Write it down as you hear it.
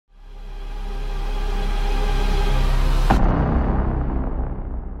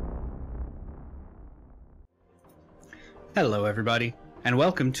Hello everybody, and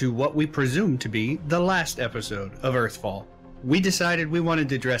welcome to what we presume to be the last episode of Earthfall. We decided we wanted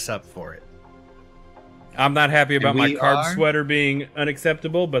to dress up for it. I'm not happy about my carb sweater being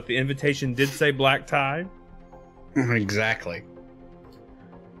unacceptable, but the invitation did say black tie. Exactly.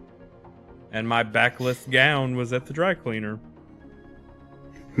 And my backless gown was at the dry cleaner.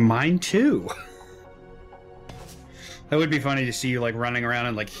 Mine too. That would be funny to see you like running around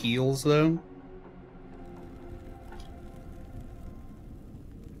in like heels though.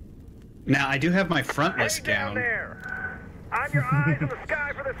 Now I do have my frontless gown. There. I'm your eyes in the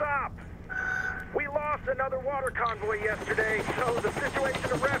sky for this op. We lost another water convoy yesterday, so the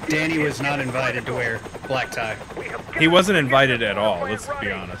situation of refuge. Danny was not invited to wear black tie. He wasn't invited at all, let's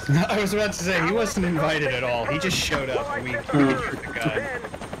be honest. I was about to say, he wasn't invited at all. He just showed up and we took the gun. Then,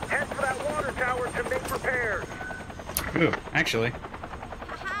 head for that water tower to make repairs. Ooh, actually.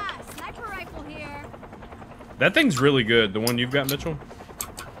 Aha, sniper rifle here. That thing's really good, the one you've got, Mitchell.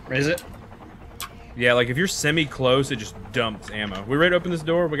 Is it? Yeah, like if you're semi-close, it just dumps ammo. We ready to open this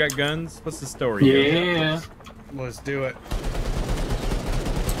door? We got guns? What's the story? Yeah. Let's do it.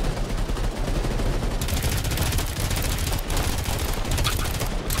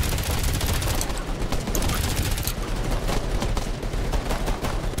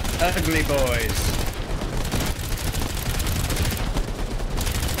 Ugly boys.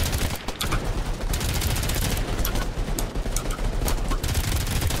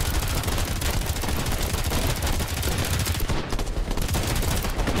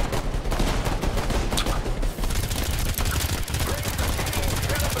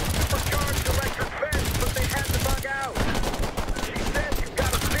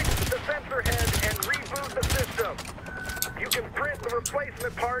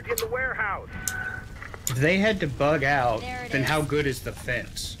 If they had to bug out, then how good is the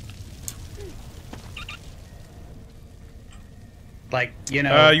fence? Like, you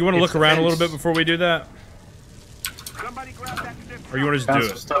know... you want to look around a little bit before we do that? Or you want to just do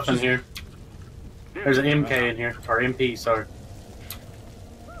Some it? stuff in here. There's an MK in here, or MP, sorry.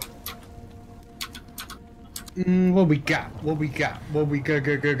 What we got? What we got? What we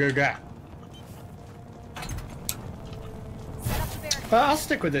got? I'll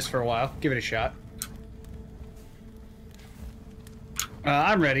stick with this for a while. Give it a shot.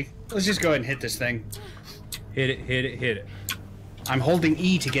 I'm ready. Let's just go ahead and hit this thing. Hit it, hit it, hit it. I'm holding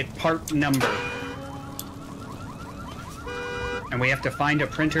E to get part number. And we have to find a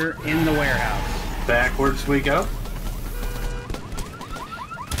printer in the warehouse. Backwards we go.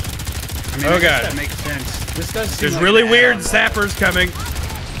 I mean, Oh I guess god. That makes sense. This does seem There's like really an weird add-on. sappers coming.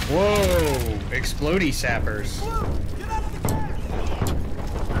 Whoa! Explodey sappers.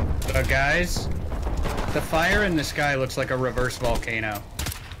 Guys, the fire in the sky looks like a reverse volcano.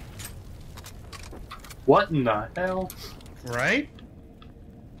 What in the hell? Right?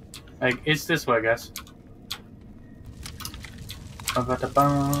 Like, it's this way, guys. I got the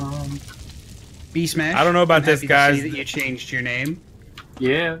bomb. B-Smash. I don't know about I'm this, happy guys. To see that you changed your name.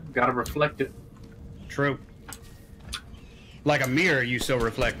 Yeah, gotta reflect it. True. Like a mirror, you so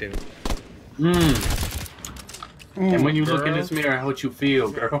reflective. And when you look in girl. this mirror, how would you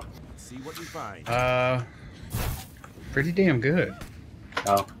feel, girl? See what you find. Pretty damn good.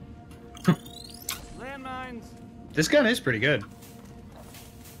 Oh. Landmines. This gun is pretty good.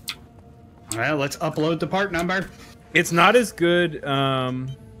 Well, let's upload the part number. It's not as good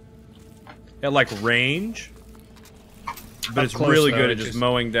at like range, but Up it's close, really though, good it at just just-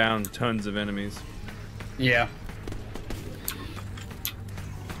 mowing down tons of enemies. Yeah.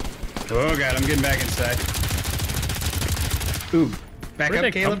 Oh god, I'm getting back inside. Ooh. Back Where'd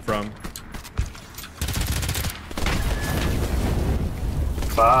up, they Caleb. come from?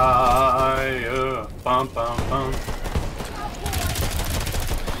 Fire. Bum, bum, bum.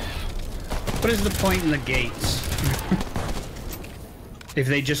 What is the point in the gates? If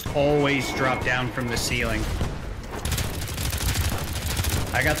they just always drop down from the ceiling.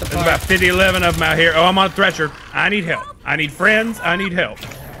 I got the There's part. about 50, 11 of them out here. Oh, I'm on a Thresher. I need help. I need friends. I need help.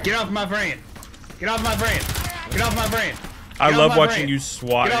 Get off my brain! Get off my brain! Get off my brain! I Get love off my watching brain. you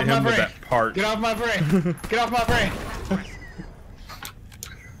swat Get at off my him with brain. that part. Get off my brain! Get off my brain!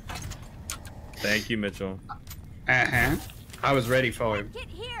 Thank you, Mitchell. Uh-huh. I was ready for him. Get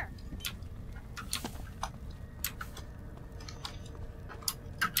here.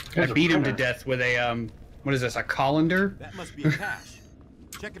 I beat him to death with a, what is this, a colander? That must be a cache.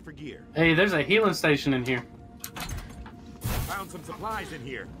 Check it for gear. Hey, there's a healing station in here. Found some supplies in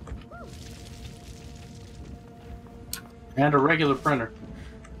here. And a regular printer.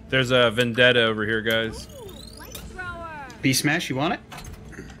 There's a vendetta over here, guys. Flamethrower. B-Smash, you want it?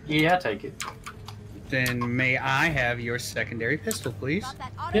 Yeah, I take it. Then may I have your secondary pistol, please? Got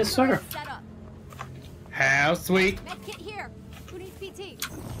that auto Yes, sir. set up. How sweet. Medkit here. Who needs PT?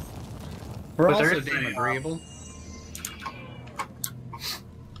 We're But there also is damn a, agreeable.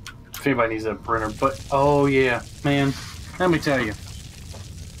 If anybody needs a printer, but oh yeah, man, let me tell you.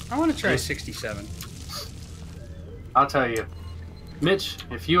 I want to try 67. I'll tell you, Mitch.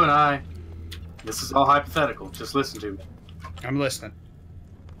 If you and I, this is all hypothetical. Just listen to me. I'm listening.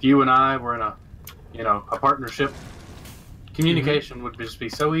 If you and I were in a, a partnership, communication would just be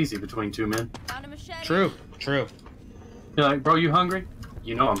so easy between two men. Found a machete. True. True. You're like, bro, you hungry?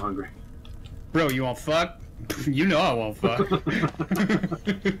 You know I'm hungry. Bro, you want fuck? You know I won't fuck.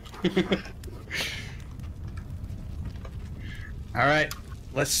 All right,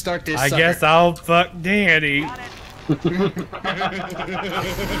 let's start this. I sucker. guess I'll fuck Danny.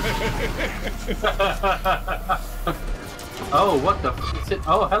 Oh, what the? Is it?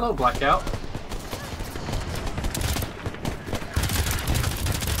 Oh, hello, Blackout.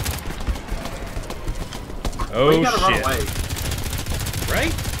 Oh Well, you gotta run shit! away.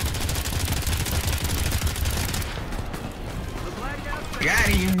 Right? Got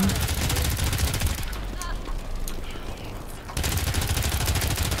him.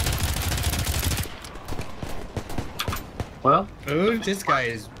 Well, Oh, this guy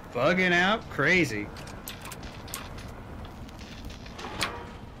is bugging out crazy.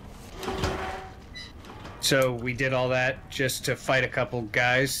 So we did all that just to fight a couple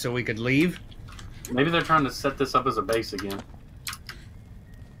guys so we could leave? maybe they're trying to set this up as a base again.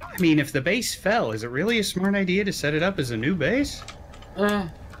 I mean, if the base fell, is it really a smart idea to set it up as a new base? Eh,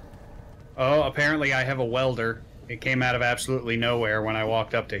 Oh, apparently I have a welder. It came out of absolutely nowhere when I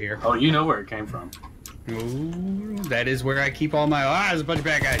walked up to here. oh, you know where it came from. Ooh, that is where I keep all my... Ah, there's a bunch of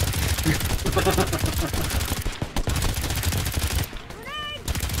bad guys.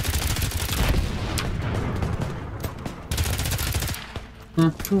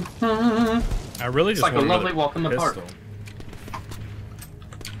 I really just like a want lovely another walk in the park. pistol.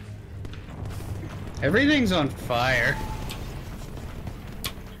 Everything's on fire.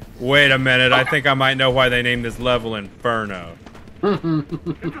 Wait a minute, I think I might know why they named this level Inferno.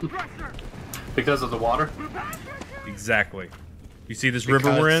 Because of the water? Exactly. You see this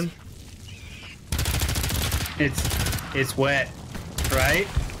river we're in? It's wet, right?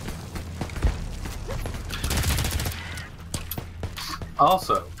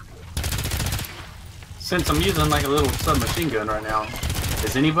 Also, since I'm using like a little submachine gun right now,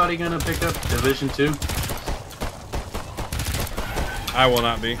 is anybody gonna pick up Division 2? I will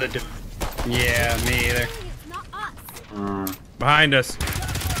not be. Yeah, me either. It's not us. Behind us.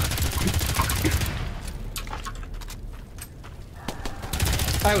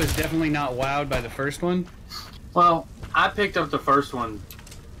 I was definitely not wowed by the first one. Well, I picked up the first one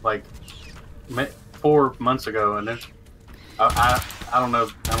like 4 months ago, and then I don't know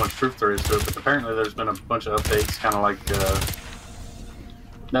how much truth there is to it, but apparently there's been a bunch of updates, kind of like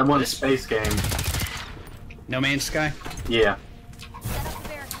that one space game. No Man's Sky? Yeah. Set up the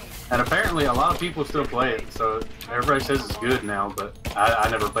barricade. And apparently a lot of people still play it, so everybody says it's good now, but I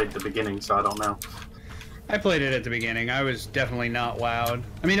never played the beginning, so I don't know. I played it at the beginning. I was definitely not wowed.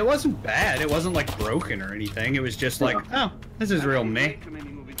 I mean, it wasn't bad. It wasn't like broken or anything. It was just like, oh, this is real meh.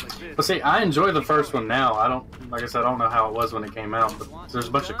 But see, I enjoy the first one now. I don't, like I said, I don't know how it was when it came out, but there's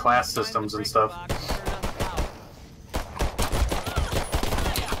a bunch of class systems and stuff.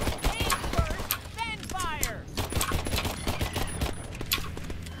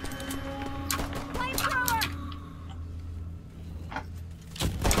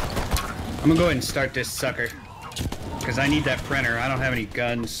 I'm gonna go ahead and start this sucker. Because I need that printer. I don't have any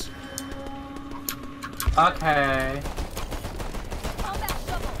guns. Okay.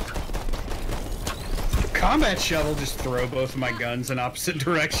 Combat shovel, just throw both of my guns in opposite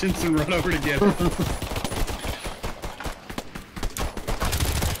directions and run over together.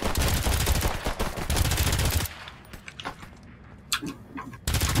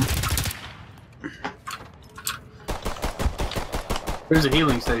 There's a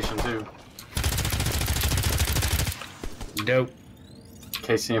healing station too, Dope. in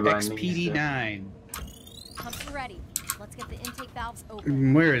case anybody needs it. XPD-9. Pumps are ready. Let's get the intake valves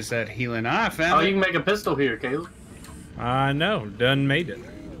open. Where is that healing? Ah, I Oh, found you it. can make a pistol here, Caleb. I know, done made it.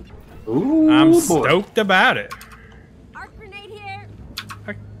 Ooh, I'm boy. stoked about it. Arc grenade here.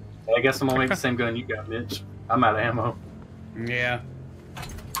 I guess I'm gonna make the same gun you got, Mitch. I'm out of ammo. Yeah.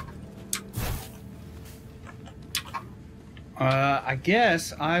 I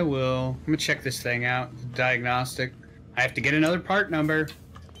guess I will... I'm gonna check this thing out. Diagnostic. I have to get another part number.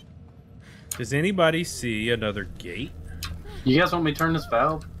 Does anybody see another gate? You guys want me to turn this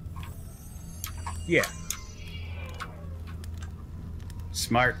valve? Yeah.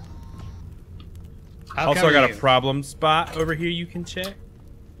 Smart. Also, I got a problem spot over here you can check.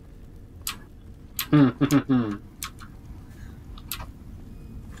 Do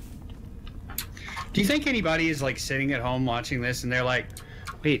you think anybody is like sitting at home watching this and they're like,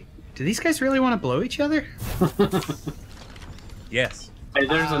 wait, do these guys really want to blow each other? Yes. Hey,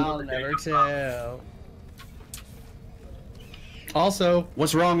 there's I'll never tell. Also,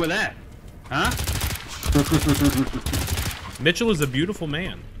 what's wrong with that? Huh? Mitchell is a beautiful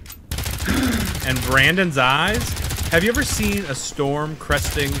man. And Brandon's eyes? Have you ever seen a storm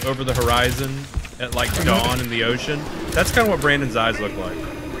cresting over the horizon at like dawn in the ocean? That's kind of what Brandon's eyes look like.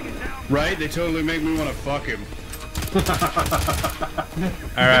 Right? They totally make me want to fuck him.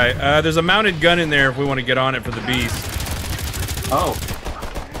 Alright, there's a mounted gun in there if we want to get on it for the beast. Oh.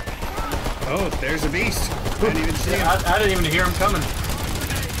 Oh, there's a beast. I didn't even see him. I didn't even hear him coming.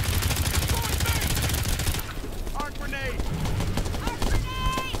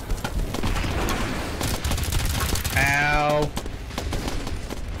 Ow.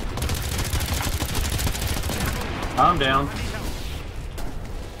 I'm down.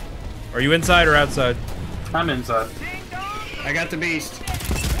 Are you inside or outside? I'm inside. I got the beast.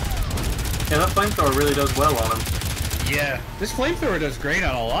 Yeah, that flamethrower really does well on him. Yeah, this flamethrower does great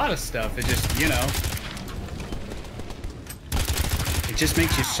on a lot of stuff. It just, you know, it just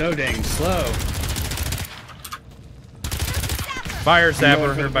makes you so dang slow. Fire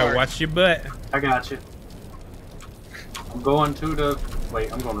sapper, everybody watch your butt. I got you. I'm going to the...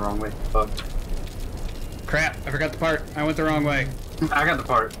 Wait, I'm going the wrong way. Fuck. Crap, I forgot the part. I went the wrong way. I got the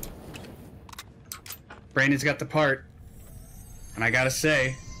part. Brandon's got the part. And I gotta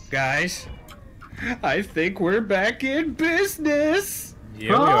say, guys, I think we're back in business.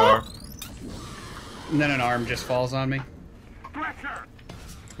 Yeah, we are. And then an arm just falls on me.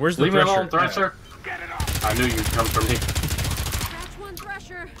 Where's the Leave me thresher? alone, Thresher. I knew you'd come for me. That's one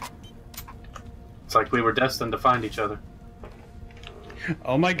Thresher. It's like we were destined to find each other.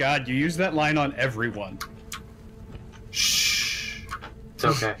 Oh my god, you use that line on everyone. Shh. It's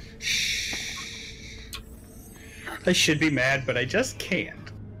okay. I should be mad, but I just can't.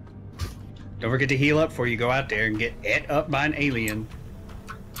 Don't forget to heal up before you go out there and get ate up by an alien.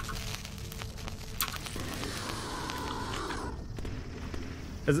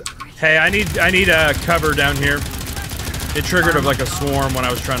 Hey, I need a cover down here. It triggered like a swarm when I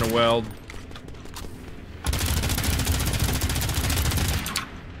was trying to weld.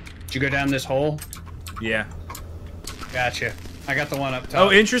 Did you go down this hole? Yeah. Gotcha. I got the one up top.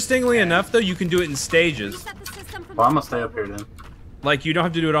 Oh, interestingly enough, though, you can do it in stages. Well, I'm gonna stay up here then. Like, you don't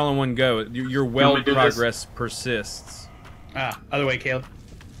have to do it all in one go. Your weld progress persists. Ah, other way, Caleb.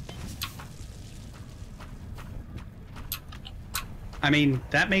 I mean,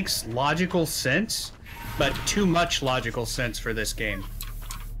 that makes logical sense, but too much logical sense for this game.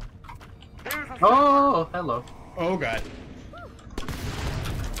 Oh, hello. Oh god.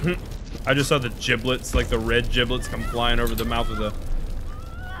 I just saw the giblets, like the red giblets, come flying over the mouth of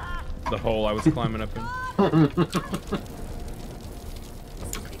the hole I was climbing up in.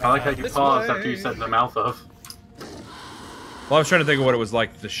 I like how you paused after you said the mouth of. Well, I was trying to think of what it was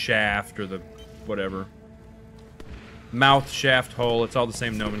like, the shaft or the whatever. Mouth, shaft, hole, it's all the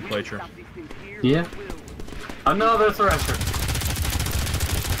same nomenclature. Yeah. Another Thresher.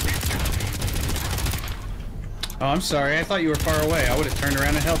 Oh, I'm sorry. I thought you were far away. I would have turned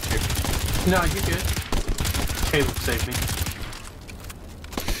around and helped you. No, you good. Caleb saved me.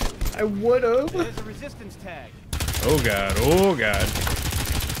 I would have. There's a resistance tag. Oh god, oh god.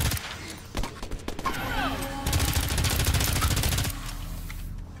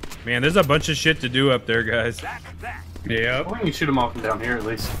 Man, there's a bunch of shit to do up there, guys. Yep. We can shoot them off from down here at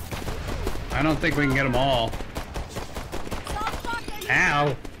least. I don't think we can get them all.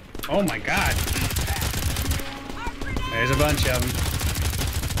 Ow. Oh my god. There's a bunch of them.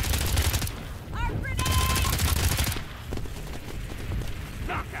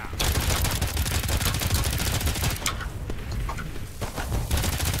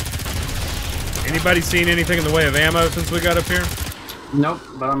 Anybody seen anything in the way of ammo since we got up here? Nope,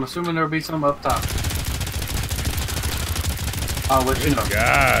 but I'm assuming there'll be some up top. I'll let you know.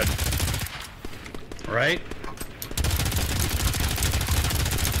 God. Right?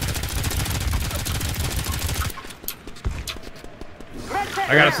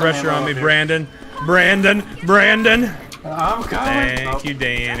 I got a Thresher on me, Brandon. Brandon! Brandon! I'm coming. Thank you,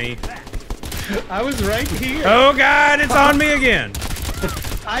 Danny. I was right here. Oh god, it's on me again!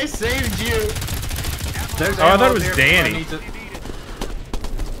 I saved you. There's Oh, I thought ammo it was there if Danny. I need to-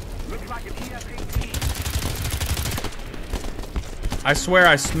 I swear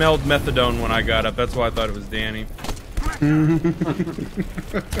I smelled methadone when I got up. That's why I thought it was Danny.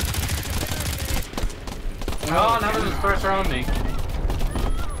 Oh, now there's pressure on me.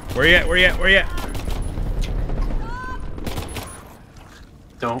 Where you at? Where you at? Where you at?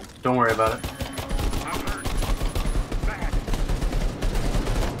 Don't worry about it.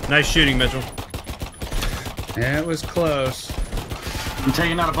 Nice shooting, Mitchell. Yeah, it was close. I'm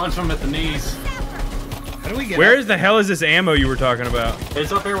taking out a bunch of them at the knees. How do we get Where up? is the hell is this ammo you were talking about?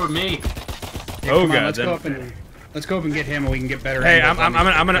 It's up here with me. Yeah, Oh come on, god. let's Then. go up and get him, and we can get better. Hey, angles I'm on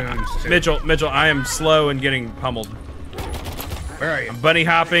these gonna cocoons, too. Mitchell. I am slow and getting pummeled. Where are you? I'm bunny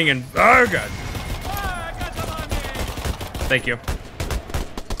hopping and oh god. Thank you.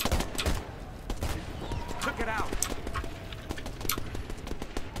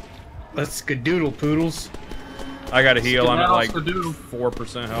 Let's skadoodle poodles. I got a heal. I'm at like Skadoodle.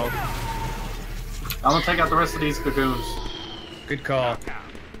 4% health. I'm gonna take out the rest of these cocoons. Good call.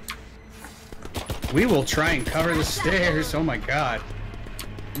 We will try and cover the stairs. Oh my god.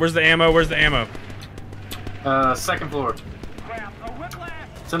 Where's the ammo? Where's the ammo? Second floor.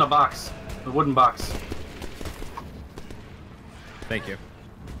 It's in a box. A wooden box. Thank you.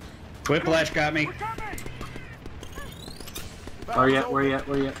 Whiplash got me. Where you at? Where you at?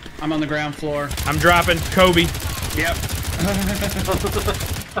 Where you at? I'm on the ground floor. I'm dropping Kobe. Yep.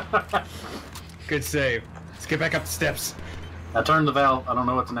 Good save. Let's get back up the steps. I turned the valve. I don't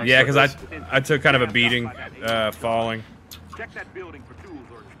know what the next. Yeah, step because is. I took kind of a beating falling. Check that building for tools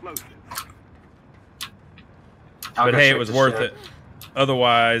or explosives. I'll But go hey, check it was the worth shed. it.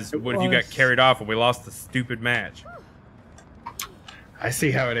 Otherwise, what if you got was. carried off and we lost the stupid match? I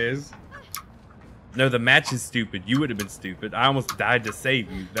see how it is. No, the match is stupid. You would have been stupid. I almost died to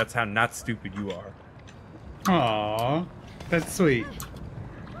save you. That's how not stupid you are. Aww. That's sweet.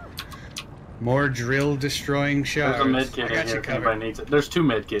 More drill destroying shards. There's a med kit I in got here you if covered. anybody needs it. There's 2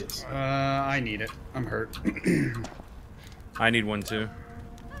 med kits. I need it. I'm hurt. I need one too.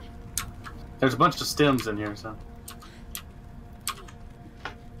 There's a bunch of stems in here, so.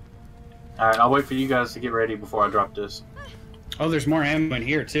 Alright, I'll wait for you guys to get ready before I drop this. Oh, there's more ammo in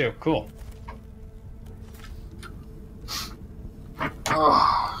here too. Cool.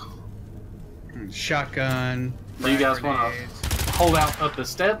 Oh. Shotgun. Do you guys want grenades. to hold out up the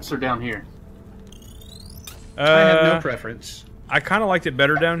steps or down here? I have no preference. I kind of liked it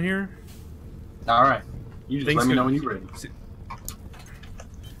better down here. Alright. You just Things let me could- know when you're ready.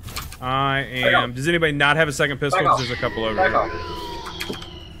 I am. Does anybody not have a second pistol? Back 'Cause off. there's a couple over Back here. off.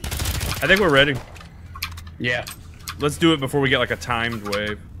 I think we're ready. Yeah. Let's do it before we get like a timed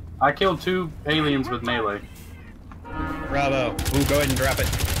wave. I killed 2 aliens with melee. Bravo. Ooh, go ahead and drop it.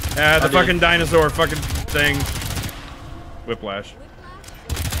 The I did. fucking dinosaur fucking thing. Whiplash.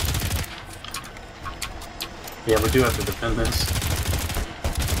 Yeah, we do have to defend this.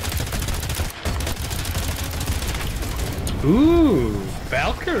 Ooh,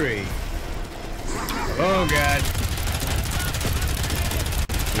 Valkyrie. Oh god.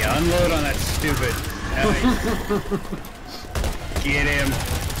 Yeah, unload on that stupid. Get him.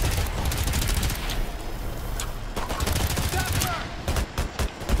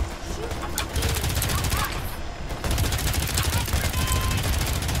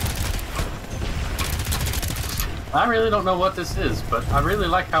 I really don't know what this is, but I really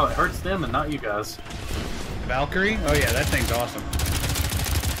like how it hurts them and not you guys. Valkyrie? Oh yeah, that thing's awesome.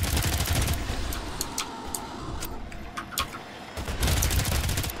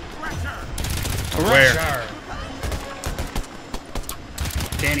 Where? Crusher.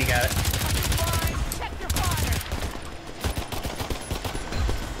 Danny got it. Check your fire.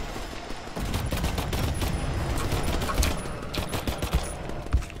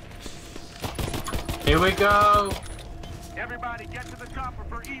 Here we go! Everybody get to the chopper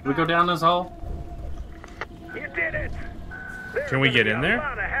for evac. We go down this hole? You did it! There's Can we gonna get be in a there?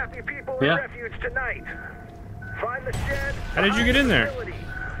 lot of happy people Yeah. in refuge tonight. Find the shed. How did you get in there? facility.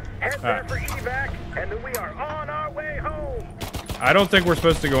 Head there for evac, and then we are on our way home. I don't think we're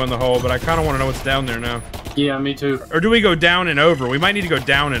supposed to go in the hole, but I kind of want to know what's down there now. Yeah, me too. Or do we go down and over? We might need to go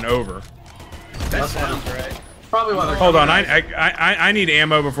down and over. That sounds right. Probably why they're Hold on, coming I need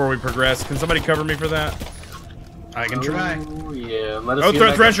ammo before we progress. Can somebody cover me for that? I can try. Oh, yeah. Let us Oh, get back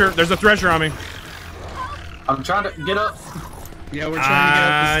up. thresher! There's a thresher on me. I'm trying to get up. Yeah, we're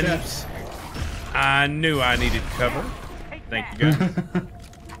trying to get up the Uh, steps. I knew I needed cover. Thank you, guys.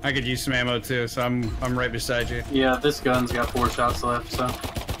 I could use some ammo too, so I'm right beside you. Yeah, this gun's got 4 shots left, so.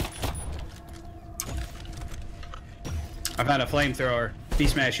 I found a flamethrower.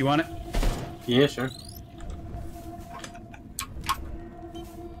 D-Smash, you want it? Yeah, sure.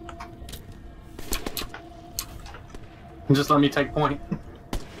 Just let me take point.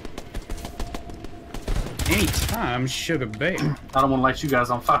 Anytime, sugar babe. I don't want to light you guys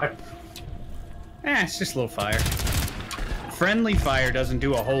on fire. It's just a little fire. Friendly fire doesn't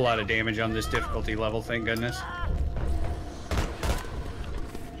do a whole lot of damage on this difficulty level, thank goodness.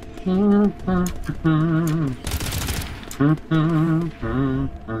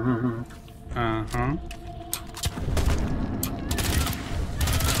 Uh-huh.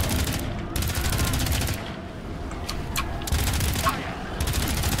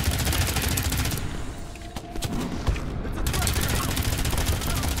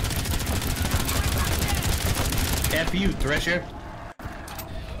 F you, Thresher.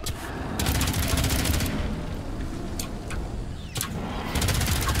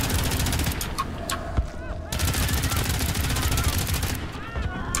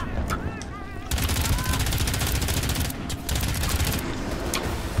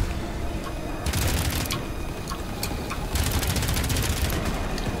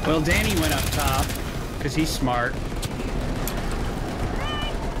 Well, Danny went up top, because he's smart.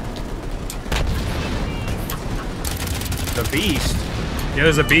 The beast? Yeah,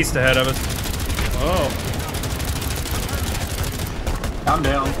 there's a beast ahead of us. Oh. I'm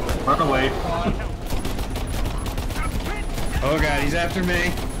down. Run away. Oh god, he's after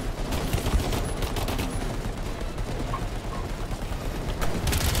me.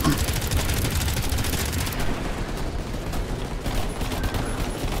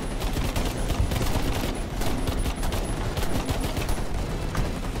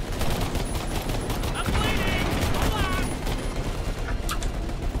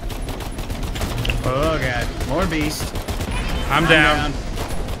 Oh god, more beast. I'm down.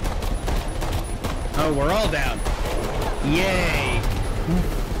 Oh, we're all down. Yay.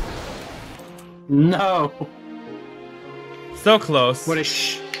 No. So close. What a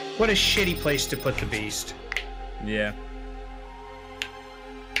shitty place to put the beast. Yeah.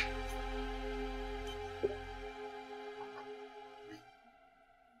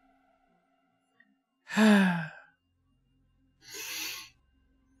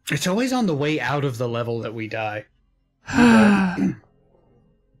 It's always on the way out of the level that we die.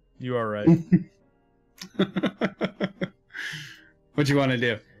 You are right. What you want to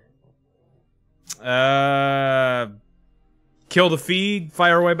do? Kill the feed,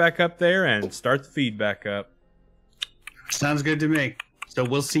 fire our way back up there, and start the feed back up. Sounds good to me. So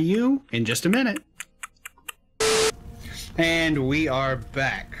we'll see you in just a minute. And we are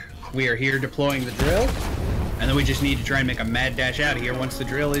back. We are here deploying the drill. And then we just need to try and make a mad dash out of here once the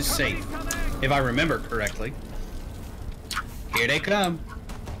drill is safe. If I remember correctly. Here they come.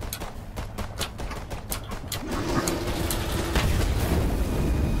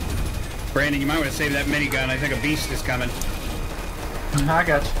 Brandon, you might want to save that minigun. I think a beast is coming. I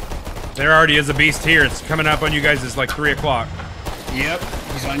got you. There already is a beast here. It's coming up on you guys. It's like 3 o'clock. Yep,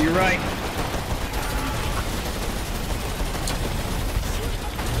 he's on your right.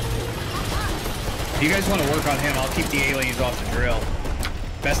 If you guys want to work on him, I'll keep the aliens off the drill.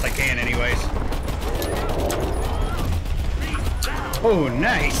 Best I can, anyways. Oh,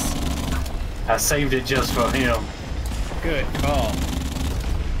 nice. I saved it just for him. Good call.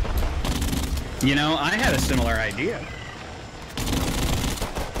 You know, I had a similar idea.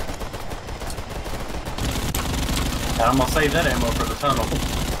 And I'm gonna save that ammo for the tunnel.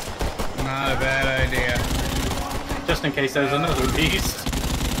 Not a bad idea. Just in case there's another beast.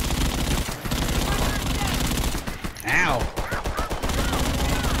 Ow.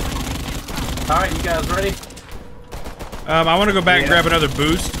 Alright, you guys ready? I want to go back and grab another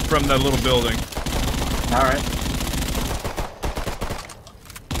boost from the little building. Alright.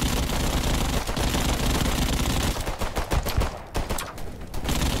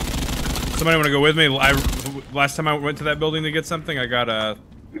 Somebody want to go with me? Last time I went to that building to get something, I got a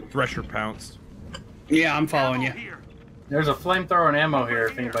thresher pounced. Yeah, I'm following you. There's a flamethrower and ammo here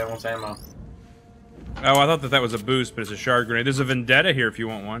if anybody wants ammo. Oh, I thought that was a boost, but it's a shard grenade. There's a vendetta here if you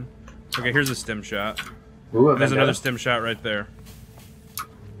want one. Okay, here's a stim shot. Ooh, There's another stim shot right there.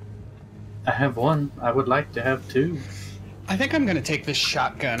 I have one. I would like to have two. I think I'm gonna take this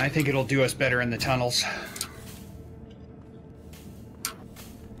shotgun. I think it'll do us better in the tunnels.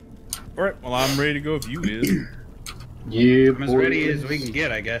 Alright, well I'm ready to go if you is. Yeah, I'm as ready as we can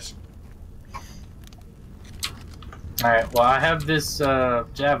get, I guess. Alright, well I have this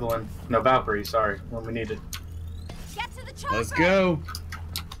javelin. No, Valkyrie, sorry. When we need it. Get to the chopper. Let's go.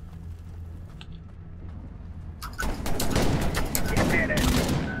 You did it.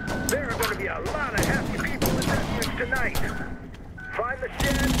 There are going to be a lot of happy people in Bigmitch tonight. Find the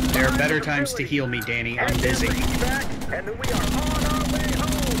shed. There are better times to heal me, Danny. I'm busy. Back, and then we are on our way home.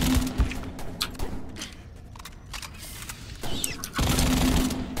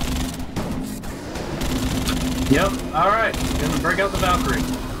 Yep. All right. Gonna break out the Valkyrie.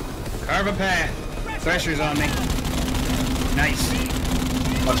 Carve a path. Thresher's on me. Nice.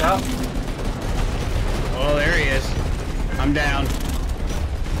 Watch out. Oh, there he is. I'm down.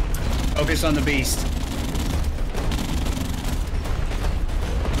 Focus on the beast.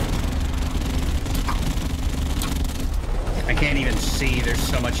 I can't even see. There's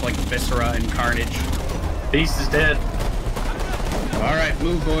so much like viscera and carnage. Beast is dead. All right,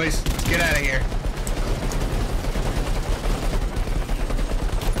 move, boys. Let's get out of here.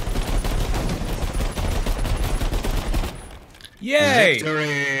 Yay!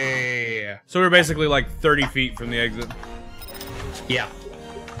 Victory! So we're basically like 30 feet from the exit. Yeah.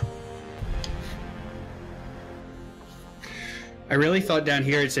 I really thought down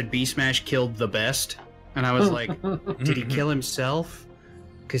here it said B Smash killed the best. And I was like, did he kill himself?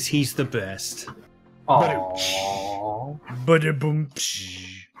 Because he's the best. Aww. Ba-da-boom.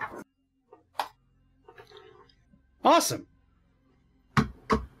 Awesome.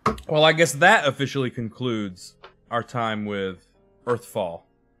 Well, I guess that officially concludes our time with Earthfall.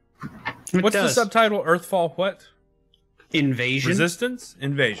 What's the subtitle? Earthfall what? Invasion. Resistance?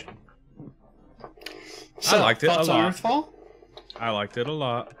 Invasion. So, I liked it a thoughts lot. on Earthfall? I liked it a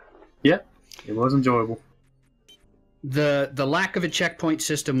lot. Yep. It was enjoyable. The lack of a checkpoint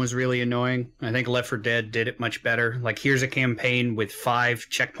system was really annoying. I think Left 4 Dead did it much better. Like, here's a campaign with 5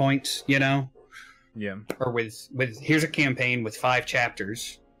 checkpoints, you know? Yeah. Or with here's a campaign with 5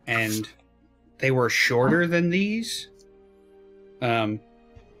 chapters, and they were shorter than these. And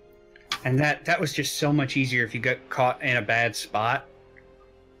that was just so much easier if you got caught in a bad spot.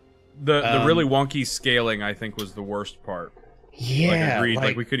 The really wonky scaling, I think, was the worst part. Yeah, like, agreed.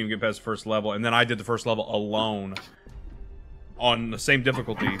 Like, we couldn't even get past the first level, and then I did the first level alone on the same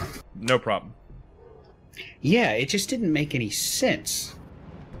difficulty, no problem. Yeah, it just didn't make any sense.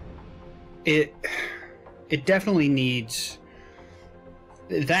 It definitely needs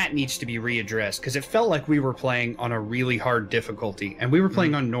to be readdressed, because it felt like we were playing on a really hard difficulty, and we were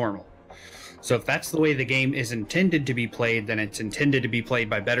playing on normal. So if that's the way the game is intended to be played, then it's intended to be played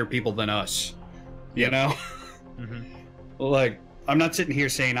by better people than us. You know? Like, I'm not sitting here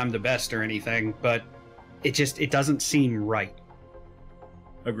saying I'm the best or anything, but it doesn't seem right.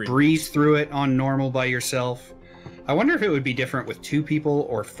 Agreed. Breeze through it on normal by yourself. I wonder if it would be different with 2 people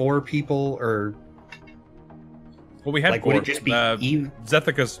or 4 people, or... Well, we had like, 4. would it just be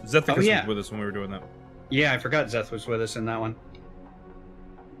Zethicus yeah. was with us when we were doing that. Yeah, I forgot Zeth was with us in that one.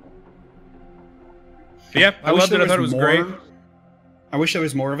 But yeah, I loved it. I thought it was great. I wish there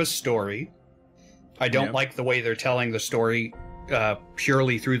was more of a story. I don't like the way they're telling the story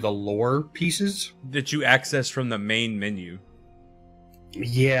purely through the lore pieces. That you access from the main menu.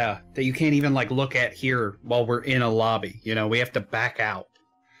 Yeah, that you can't even like look at here while we're in a lobby. You know, we have to back out.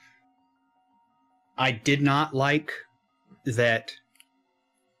 I did not like that.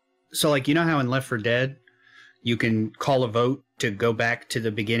 So, like, you know how in Left 4 Dead, you can call a vote to go back to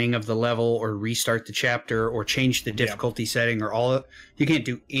the beginning of the level or restart the chapter or change the difficulty setting or all of... You can't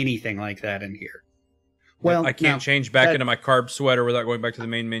do anything like that in here. Well, I can't change back into my carb sweater without going back to the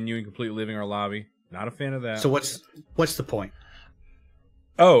main menu and completely leaving our lobby. Not a fan of that. So what's the point?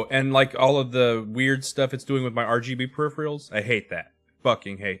 Oh, and like all of the weird stuff it's doing with my RGB peripherals, I hate that.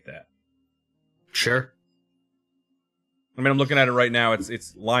 Fucking hate that. Sure. I mean, I'm looking at it right now.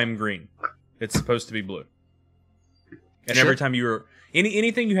 It's lime green. It's supposed to be blue. And every time you're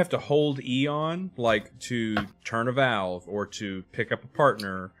anything you have to hold E on, like to turn a valve or to pick up a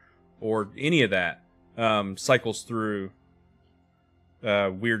partner or any of that, cycles through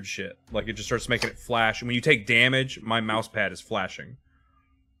weird shit. Like it just starts making it flash. And when you take damage, my mouse pad is flashing.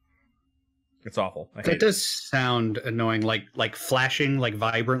 It's awful. That does sound annoying, like flashing, like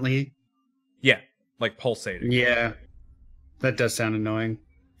vibrantly. Yeah, like pulsating. Yeah, that does sound annoying.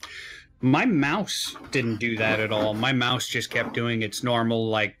 My mouse didn't do that at all. My mouse just kept doing its normal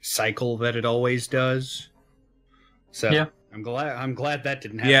like cycle that it always does. So yeah. I'm glad that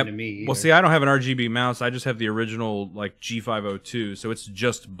didn't happen to me either. Well, see, I don't have an RGB mouse. I just have the original like G502, so it's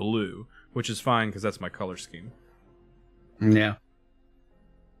just blue, which is fine because that's my color scheme. Yeah.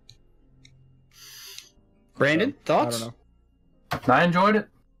 Brandon, thoughts? I don't know. I enjoyed it.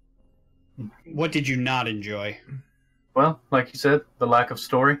 What did you not enjoy? Well, like you said, the lack of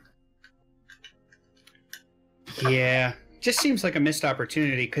story. Yeah, just seems like a missed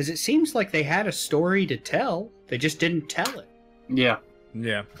opportunity because it seems like they had a story to tell. They just didn't tell it. Yeah.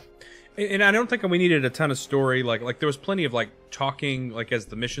 Yeah. And I don't think we needed a ton of story. Like there was plenty of like talking like as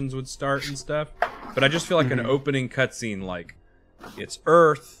the missions would start and stuff. But I just feel like an opening cutscene, like it's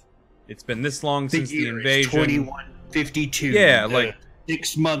Earth. It's been this long since the invasion. 2152. Yeah, like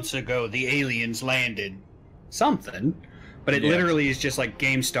 6 months ago, the aliens landed. something, but it Yeah. literally is just like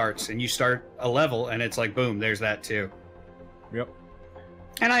game starts and you start a level and it's like boom, there's that too. Yep.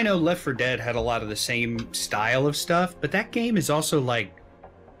 And I know Left 4 Dead had a lot of the same style of stuff, but that game is also like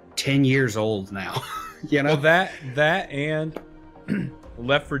 10 years old now. You know? Well, that and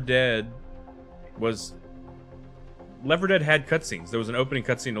Left 4 Dead had cutscenes. There was an opening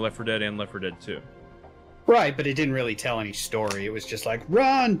cutscene to Left 4 Dead and Left 4 Dead 2. Right, but it didn't really tell any story. It was just like,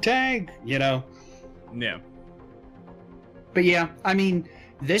 run, tank, you know? Yeah. But yeah, I mean,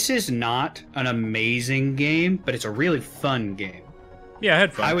 this is not an amazing game, but it's a really fun game. Yeah, I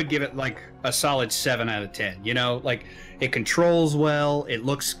had fun. I would give it like a solid 7 out of 10. You know, like it controls well, it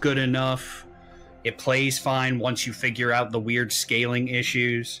looks good enough, it plays fine once you figure out the weird scaling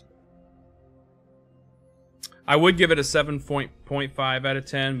issues. I would give it a 7.5 out of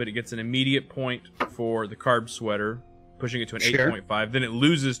 10, but it gets an immediate point for the carb sweater, pushing it to an Sure. 8.5. Then it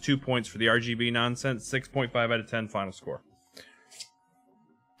loses 2 points for the RGB nonsense. 6.5 out of 10 final score.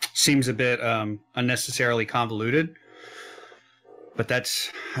 Seems a bit unnecessarily convoluted, but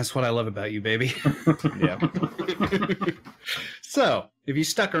that's what I love about you, baby. Yeah. So, if you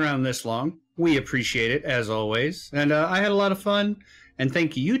stuck around this long, we appreciate it as always, and I had a lot of fun. And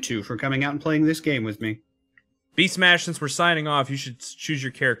thank you two for coming out and playing this game with me. B-Smash, since we're signing off, you should choose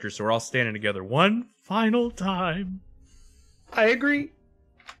your character so we're all standing together one final time. I agree.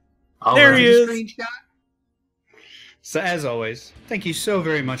 There he is. Screenshot. So as always, thank you so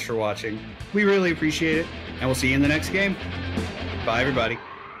very much for watching. We really appreciate it, and we'll see you in the next game. Bye, everybody.